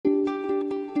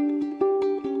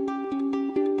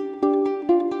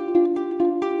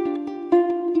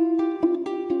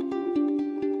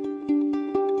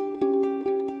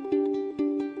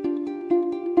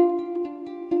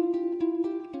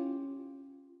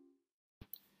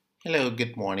Hello,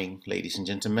 good morning, ladies and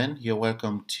gentlemen. You're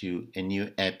welcome to a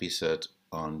new episode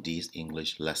on these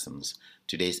English lessons.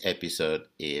 Today's episode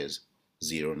is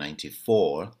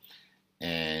 094,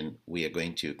 and we are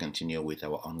going to continue with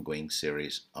our ongoing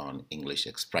series on English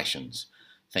expressions.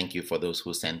 Thank you for those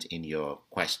who sent in your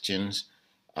questions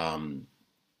um,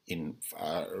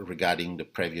 regarding the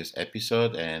previous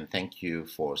episode, and thank you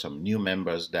for some new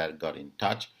members that got in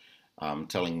touch,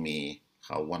 telling me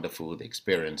how wonderful the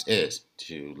experience is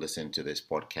to listen to this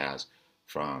podcast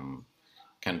from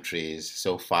countries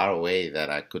so far away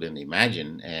that I couldn't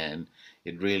imagine, and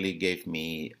it really gave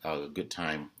me a good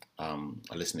time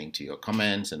listening to your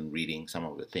comments and reading some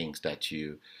of the things that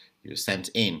you sent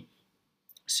in.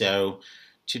 So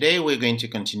today we're going to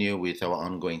continue with our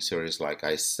ongoing series, like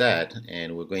I said,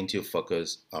 and we're going to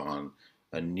focus on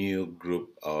a new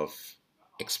group of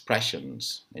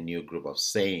expressions, a new group of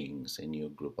sayings, a new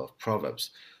group of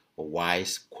proverbs, or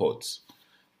wise quotes.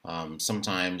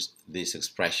 Sometimes these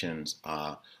expressions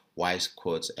are wise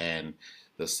quotes, and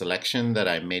the selection that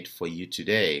I made for you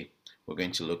today, we're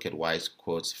going to look at wise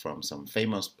quotes from some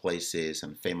famous places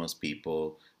and famous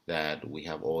people that we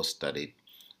have all studied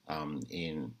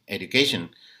in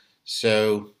education.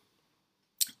 So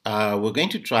we're going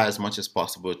to try as much as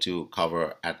possible to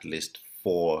cover at least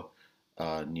four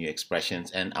new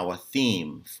expressions, and our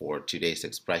theme for today's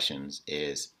expressions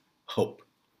is hope.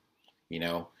 You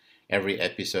know, every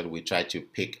episode we try to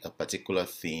pick a particular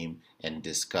theme and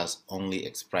discuss only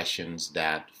expressions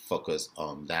that focus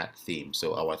on that theme.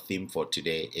 So our theme for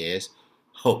today is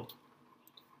hope.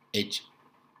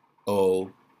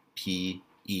 Hope.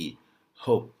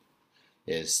 Hope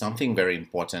is something very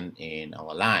important in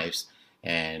our lives,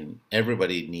 and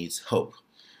everybody needs hope.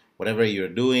 Whatever you're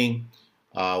doing,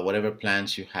 whatever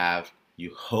plans you have,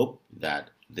 you hope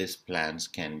that these plans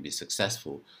can be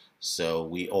successful. So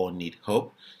we all need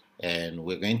hope, and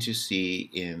we're going to see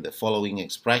in the following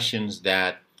expressions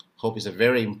that hope is a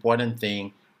very important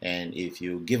thing. And if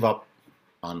you give up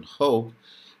on hope,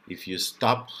 if you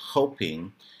stop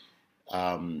hoping,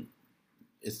 um,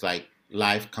 it's like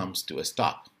life comes to a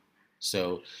stop.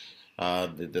 So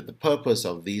the purpose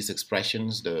of these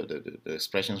expressions, the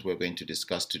expressions we're going to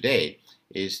discuss today,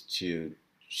 is to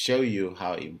show you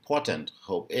how important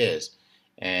hope is.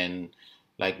 And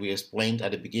like we explained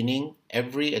at the beginning,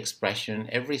 every expression,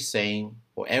 every saying,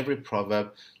 or every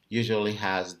proverb usually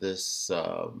has this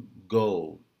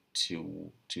goal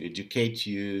to educate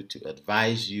you, to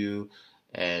advise you,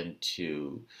 and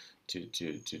to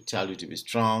tell you to be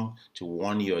strong, to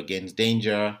warn you against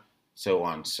danger, so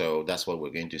on. So that's what we're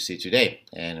going to see today.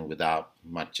 And without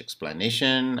much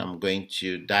explanation, I'm going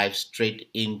to dive straight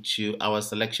into our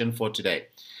selection for today.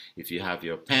 If you have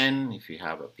your pen, if you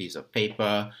have a piece of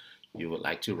paper, you would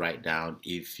like to write down,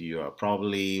 if you are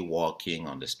probably walking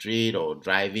on the street or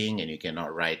driving and you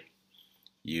cannot write,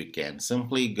 you can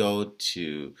simply go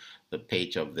to the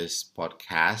page of this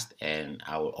podcast, and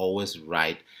I will always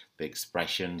write the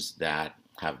expressions that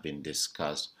have been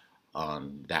discussed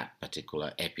on that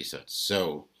particular episode.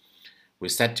 So we're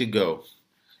set to go.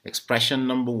 Expression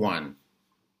number one: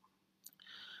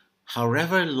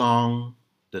 however long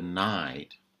the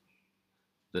night,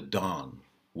 the dawn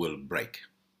will break.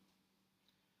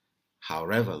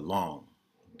 However long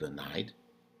the night,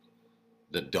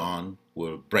 the dawn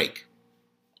will break.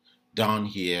 Dawn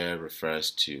here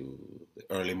refers to the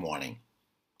early morning.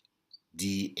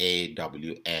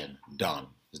 DAWN, dawn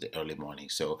is the early morning.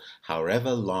 So,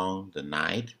 however long the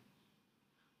night,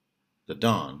 the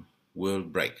dawn will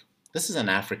break. This is an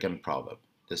African proverb.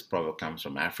 This proverb comes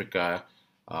from Africa.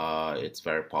 It's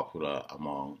very popular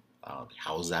among the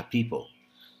Hausa people.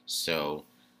 So,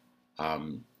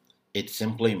 um, it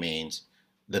simply means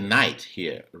the night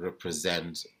here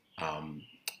represents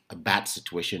a bad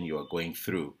situation you are going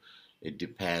through. It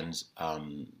depends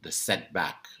on the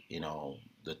setback,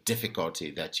 the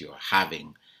difficulty that you're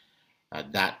having.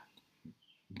 That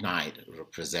night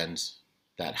represents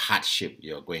that hardship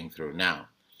you're going through now.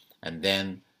 And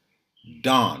then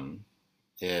dawn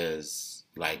is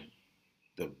like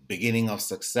the beginning of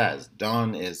success.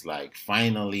 Dawn is like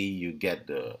finally you get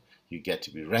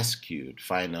to be rescued.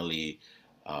 Finally,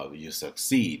 you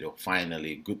succeed, or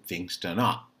finally good things turn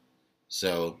up.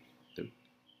 So the,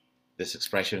 this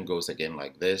expression goes again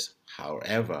like this: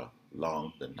 however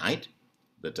long the night,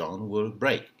 the dawn will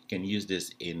break. You can use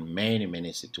this in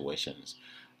many situations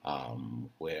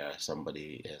where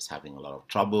somebody is having a lot of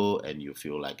trouble and you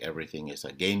feel like everything is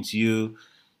against you.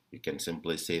 You can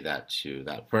simply say that to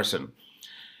that person.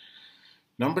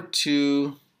 Number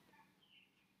two,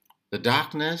 the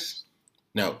darkness.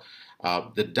 No,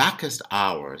 the darkest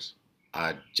hours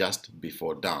are just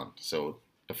before dawn. So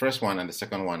The first one and the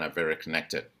second one are very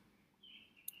connected.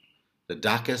 The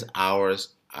darkest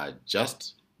hours are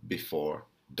just before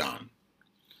dawn.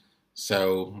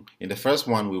 So in the first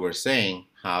one, we were saying,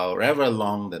 however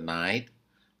long the night,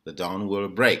 the dawn will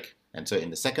break. And so in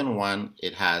the second one,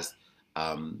 it has,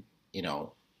 you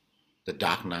know, the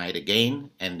dark night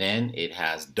again, and then it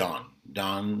has dawn.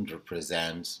 Dawn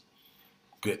represents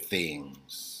good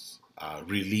things,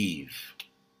 relief,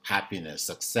 happiness,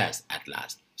 success at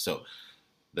last. So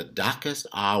the darkest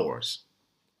hours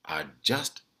are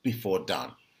just before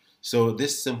dawn. So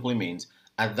this simply means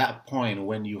at that point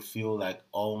when you feel like,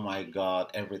 oh my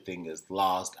God, everything is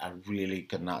lost, I really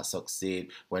cannot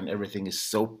succeed, when everything is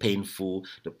so painful,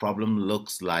 the problem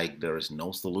looks like there is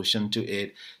no solution to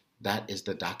it, that is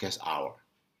the darkest hour.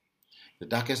 The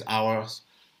darkest hours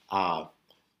are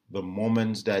the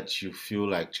moments that you feel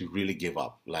like to really give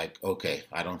up, like, okay,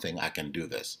 I don't think I can do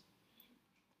this.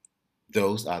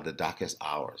 Those are the darkest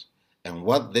hours. And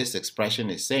what this expression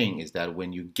is saying is that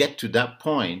when you get to that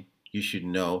point, you should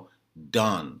know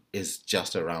dawn is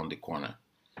just around the corner.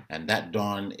 And that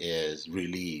dawn is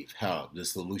relief, help, the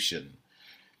solution.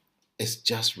 It's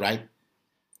just right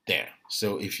there.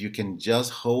 So if you can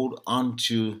just hold on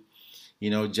to,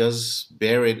 just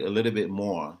bear it a little bit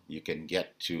more, you can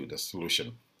get to the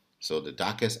solution. So the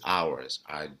darkest hours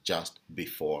are just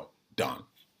before dawn.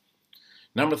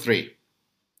 Number 3,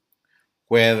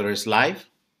 where there is life,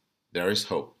 there is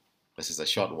hope. This is a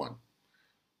short one.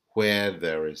 Where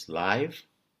there is life,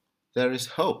 there is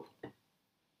hope.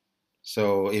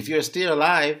 So if you're still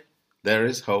alive, there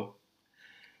is hope.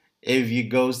 If you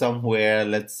go somewhere,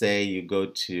 let's say you go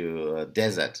to a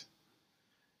desert.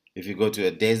 If you go to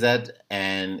a desert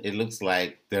and it looks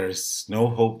like there's no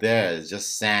hope there, it's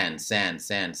just sand, sand,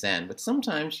 sand, sand. But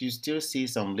sometimes you still see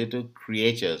some little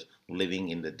creatures living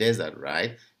in the desert,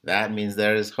 right? That means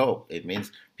there is hope. It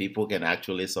means people can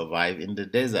actually survive in the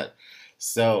desert.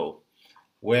 So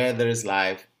where there is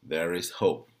life, there is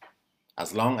hope.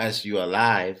 As long as you're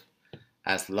alive,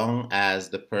 as long as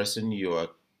the person you are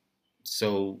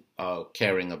so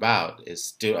caring about is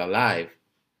still alive,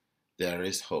 there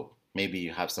is hope. Maybe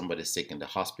you have somebody sick in the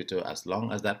hospital. As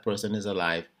long as that person is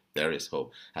alive, there is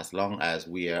hope. As long as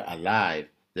we are alive,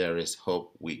 there is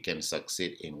hope we can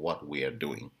succeed in what we are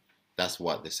doing. That's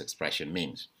what this expression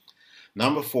means.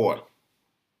 Number 4,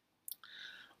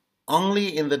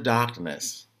 only in the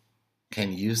darkness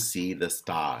can you see the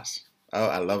stars. Oh,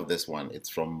 I love this one. It's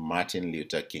from Martin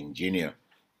Luther King Jr.,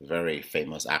 very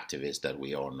famous activist that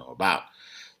we all know about.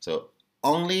 So,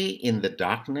 only in the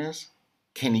darkness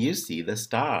can you see the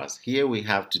stars. Here we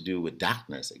have to do with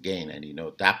darkness again. And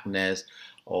darkness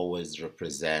always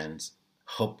represents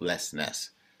hopelessness.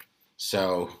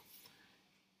 So,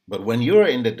 but when you're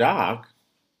in the dark,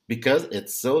 because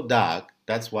it's so dark,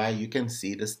 that's why you can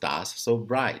see the stars so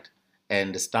bright.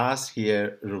 And the stars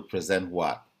here represent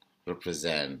what?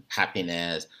 Represent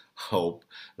happiness, hope,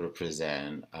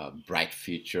 represent a bright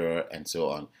future, and so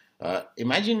on.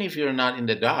 Imagine if you're not in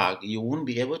the dark, you wouldn't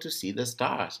be able to see the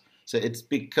stars. So it's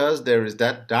because there is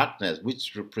that darkness,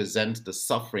 which represents the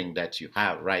suffering that you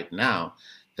have right now,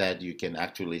 that you can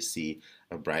actually see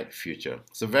a bright future.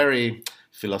 It's a very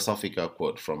philosophical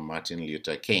quote from Martin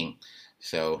Luther King.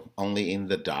 So only in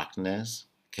the darkness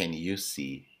can you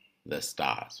see the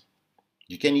stars.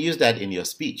 You can use that in your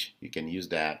speech. You can use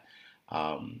that,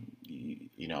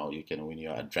 you can, when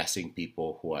you're addressing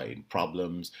people who are in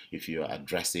problems, if you're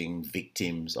addressing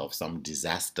victims of some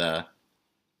disaster,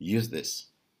 use this.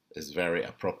 It's very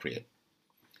appropriate.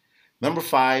 Number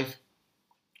 5,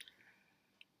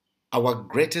 our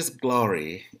greatest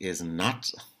glory is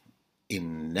not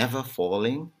in never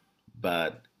falling,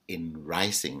 but in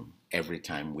rising every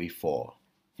time we fall.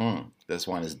 This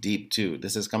one is deep too.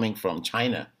 This is coming from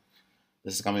China.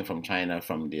 This is coming from China,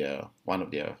 from one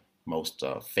of their most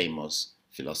famous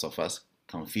philosophers,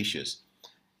 Confucius.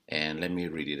 And let me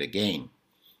read it again.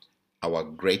 Our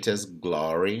greatest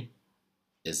glory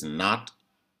is not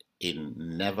in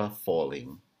never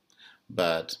falling,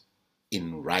 but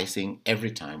in rising every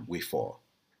time we fall.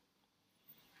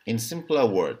 In simpler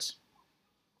words,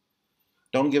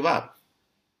 don't give up.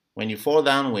 When you fall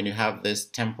down, when you have this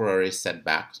temporary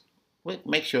setback,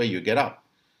 make sure you get up.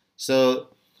 So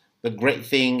the great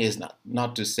thing is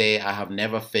not to say I have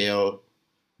never failed,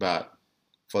 but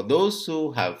for those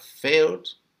who have failed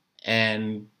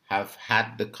and have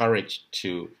had the courage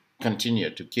to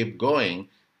continue, to keep going,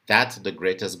 that's the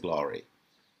greatest glory.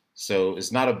 So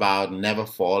it's not about never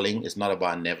falling, it's not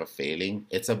about never failing,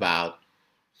 it's about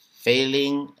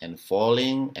failing and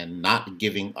falling and not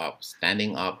giving up,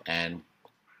 standing up and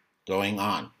going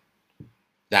on.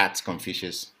 That's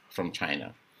Confucius from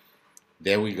China.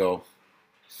 There we go.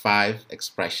 5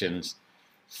 expressions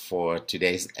for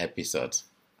today's episode.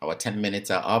 Our 10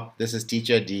 minutes are up. This is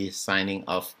Teacher D signing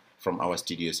off from our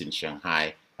studios in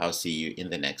Shanghai. I'll see you in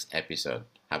the next episode.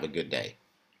 Have a good day.